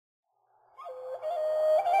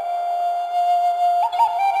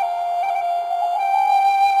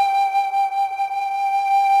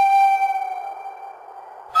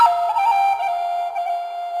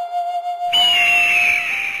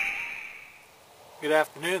Good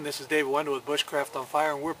afternoon, this is David Wendell with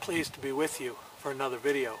BushcraftOnFire, and we're pleased to be with you for another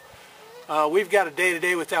video. We've got a day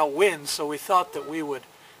today without wind, so we thought that we would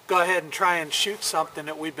go ahead and try and shoot something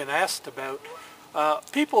that we've been asked about.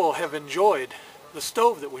 People have enjoyed the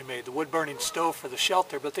stove that we made, the wood-burning stove for the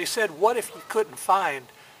shelter, but they said, what if you couldn't find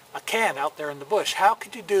a can out there in the bush? How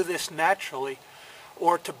could you do this naturally,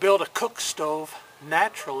 or to build a cook stove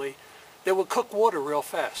naturally that would cook water real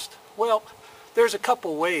fast? Well, there's a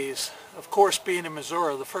couple ways. Of course, being in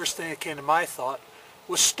Missouri, the first thing that came to my thought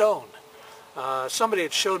was stone. Somebody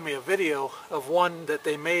had showed me a video of one that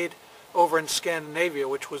they made over in Scandinavia,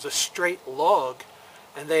 which was a straight log,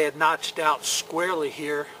 and they had notched out squarely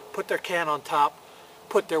here, put their can on top,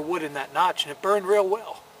 put their wood in that notch, and it burned real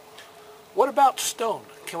well. What about stone?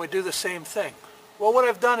 Can we do the same thing? Well, what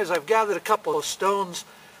I've done is I've gathered a couple of stones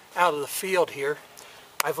out of the field here.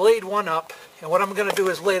 I've laid one up, and what I'm going to do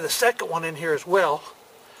is lay the second one in here as well.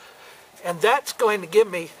 And that's going to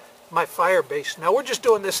give me my fire base. Now we're just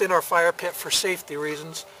doing this in our fire pit for safety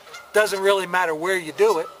reasons. Doesn't really matter where you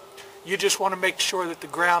do it. You just want to make sure that the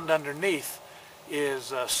ground underneath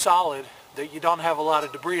is solid, that you don't have a lot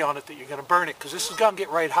of debris on it that you're going to burn it, because this is going to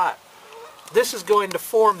get right hot. This is going to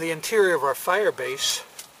form the interior of our fire base.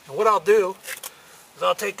 And what I'll do is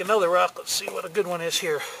I'll take another rock. Let's see what a good one is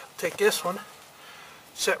here. I'll take this one,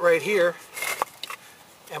 set right here,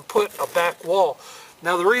 and put a back wall.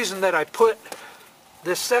 Now the reason that I put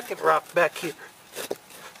this second rock back here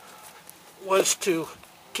was to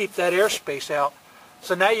keep that airspace out.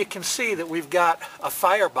 So now you can see that we've got a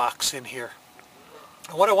firebox in here.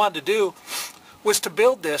 And what I wanted to do was to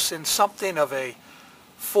build this in something of a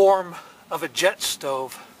form of a jet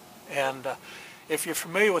stove. And if you're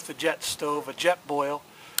familiar with the jet stove, a jet boil,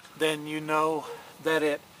 then you know that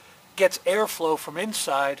it gets airflow from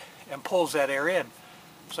inside and pulls that air in.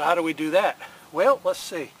 So how do we do that? Well, let's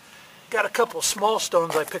see. Got a couple of small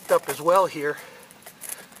stones I picked up as well here.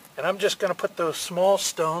 And I'm just going to put those small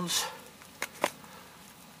stones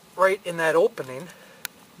right in that opening.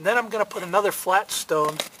 And then I'm going to put another flat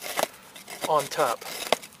stone on top.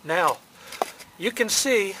 Now, you can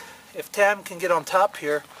see, if Tam can get on top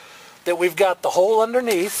here, that we've got the hole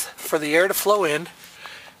underneath for the air to flow in.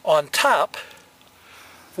 On top,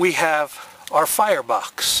 we have our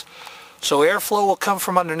firebox. So airflow will come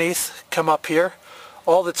from underneath, come up here.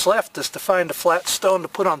 All that's left is to find a flat stone to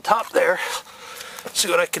put on top there. Let's see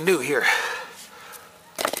what I can do here.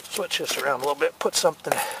 Switch this around a little bit, put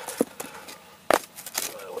something,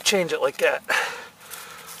 we'll change it like that.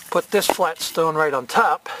 Put this flat stone right on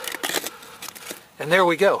top, and there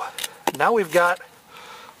we go. Now we've got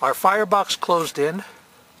our firebox closed in.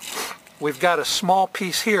 We've got a small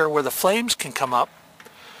piece here where the flames can come up.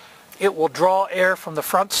 It will draw air from the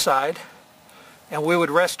front side, and we would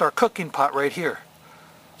rest our cooking pot right here.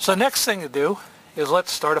 So next thing to do is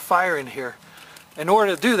let's start a fire in here. In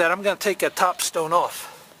order to do that, I'm going to take that top stone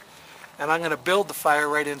off, and I'm going to build the fire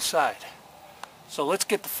right inside. So let's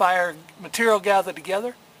get the fire material gathered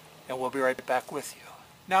together, and we'll be right back with you.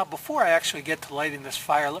 Now, before I actually get to lighting this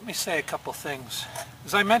fire, let me say a couple things.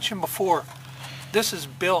 As I mentioned before, this is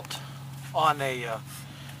built on a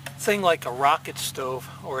thing like a rocket stove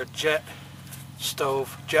or a jet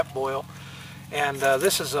stove, jet boil. And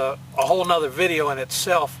this is a whole nother video in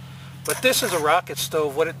itself. But this is a rocket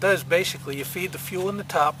stove. What it does, basically, you feed the fuel in the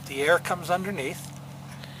top, the air comes underneath,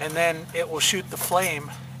 and then it will shoot the flame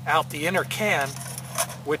out the inner can,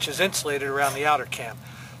 which is insulated around the outer can.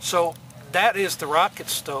 So that is the rocket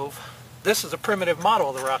stove. This is a primitive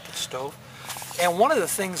model of the rocket stove. And one of the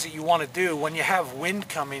things that you want to do when you have wind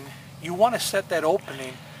coming, you want to set that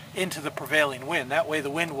opening into the prevailing wind. That way the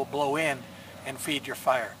wind will blow in and feed your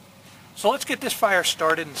fire. So let's get this fire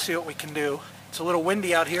started and see what we can do. It's a little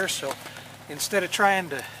windy out here, so instead of trying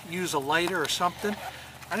to use a lighter or something,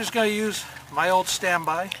 I'm just going to use my old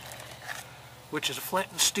standby, which is a flint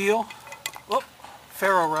and steel,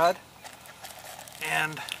 ferro rod,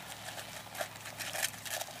 and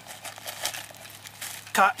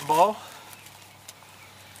cotton ball.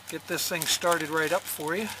 Get this thing started right up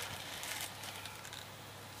for you.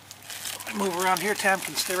 Move around here. Tam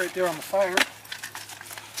can stay right there on the fire.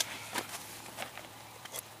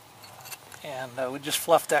 And we just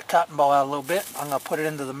fluffed that cotton ball out a little bit. I'm going to put it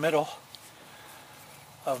into the middle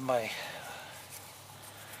of my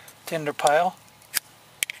tinder pile.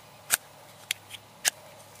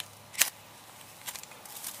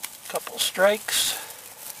 Couple strikes.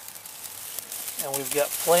 And we've got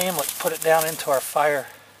flame. Let's put it down into our fire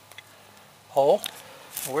hole.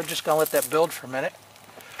 We're just going to let that build for a minute.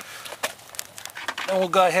 Then we'll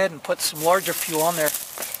go ahead and put some larger fuel on there.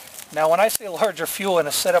 Now when I say larger fuel in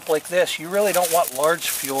a setup like this, you really don't want large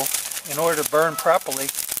fuel. in order to burn properly,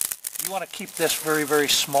 you want to keep this very, very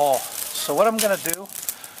small. So what I'm going to do,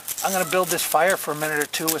 I'm going to build this fire for a minute or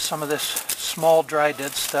two with some of this small dry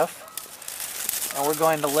dead stuff. And we're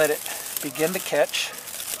going to let it begin to catch.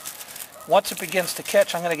 Once it begins to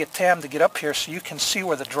catch, I'm going to get Tam to get up here so you can see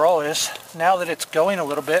where the draw is. Now that it's going a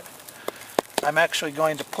little bit, I'm actually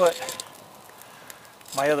going to put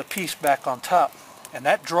my other piece back on top. And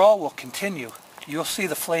that draw will continue. You'll see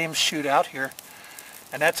the flames shoot out here.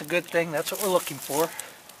 And that's a good thing. That's what we're looking for.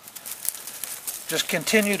 Just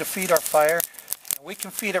continue to feed our fire. And we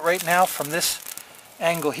can feed it right now from this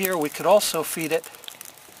angle here. We could also feed it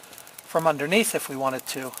from underneath if we wanted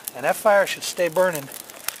to. And that fire should stay burning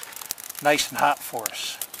nice and hot for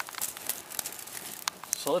us.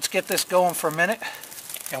 So let's get this going for a minute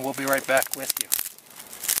and we'll be right back with you.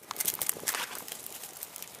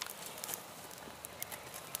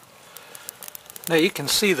 Now you can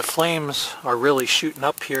see the flames are really shooting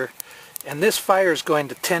up here, and this fire is going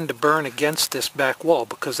to tend to burn against this back wall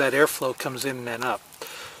because that airflow comes in and up.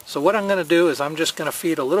 So what I'm going to do is I'm just going to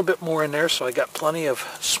feed a little bit more in there. So I got plenty of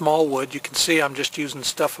small wood. You can see I'm just using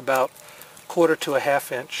stuff about 1/4 to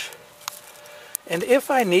 1/2 inch. And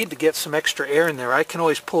if I need to get some extra air in there, I can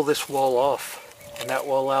always pull this wall off, and that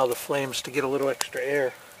will allow the flames to get a little extra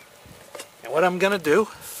air. And what I'm going to do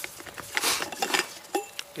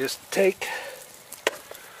is take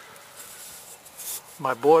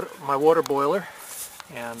my water boiler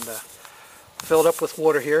and fill it up with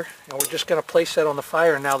water here, and we're just going to place that on the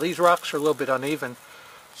fire. Now these rocks are a little bit uneven,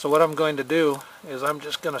 so what I'm going to do is I'm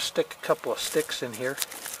just going to stick a couple of sticks in here.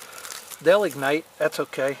 They'll ignite, that's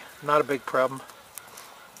okay, not a big problem.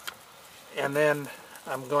 And then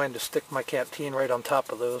I'm going to stick my canteen right on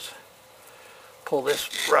top of those. Pull this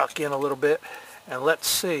rock in a little bit, and let's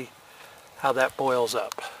see how that boils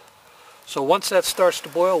up. So once that starts to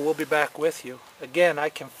boil, we'll be back with you. Again, I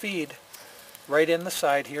can feed right in the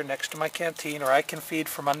side here next to my canteen, or I can feed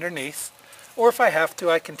from underneath. Or if I have to,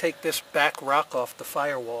 I can take this back rock off the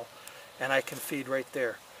firewall and I can feed right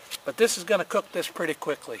there. But this is going to cook this pretty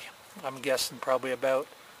quickly. I'm guessing probably about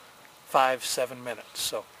 5-7 minutes.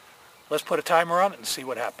 So let's put a timer on it and see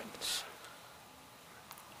what happens.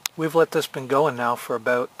 We've let this been going now for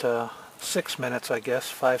about 6 minutes, I guess,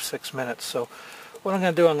 5-6 minutes. So what I'm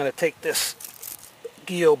going to do, I'm going to take this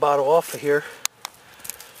Gio bottle off of here,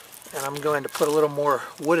 and I'm going to put a little more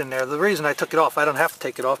wood in there. The reason I took it off, I don't have to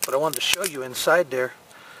take it off, but I wanted to show you inside there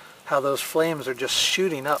how those flames are just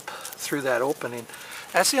shooting up through that opening.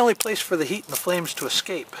 That's the only place for the heat and the flames to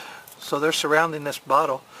escape. So they're surrounding this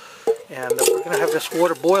bottle, and we're going to have this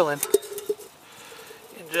water boiling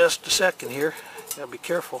in just a second here. Gotta be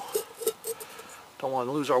careful. Don't want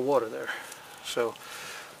to lose our water there. So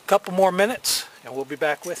a couple more minutes and we'll be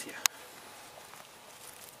back with you.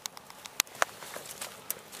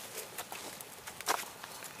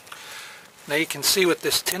 Now you can see with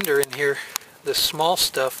this tinder in here, this small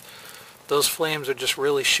stuff, those flames are just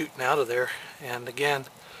really shooting out of there. And again,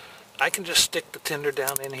 I can just stick the tinder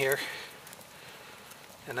down in here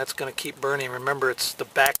and that's going to keep burning. Remember, it's the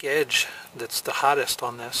back edge that's the hottest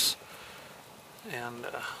on this. And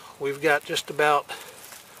we've got we're at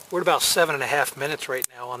about 7.5 minutes right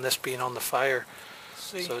now on this being on the fire.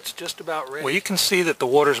 So it's just about ready. Well, you can see that the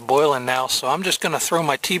water's boiling now, so I'm just going to throw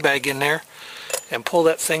my tea bag in there and pull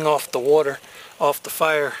that thing off the water, off the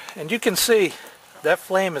fire. And you can see that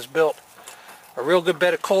flame has built a real good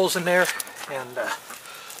bed of coals in there and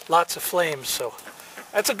lots of flames. So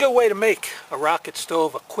that's a good way to make a rocket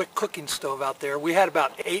stove, a quick cooking stove out there. We had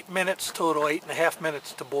about 8 minutes total, 8.5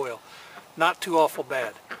 minutes to boil. Not too awful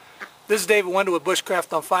bad. This is David Wendell with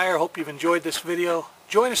Bushcraft on Fire. Hope you've enjoyed this video.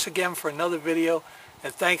 Join us again for another video,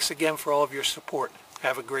 and thanks again for all of your support.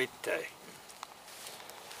 Have a great day.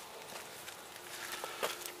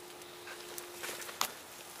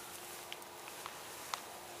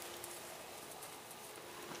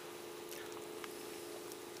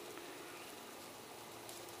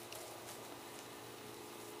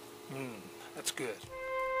 That's good.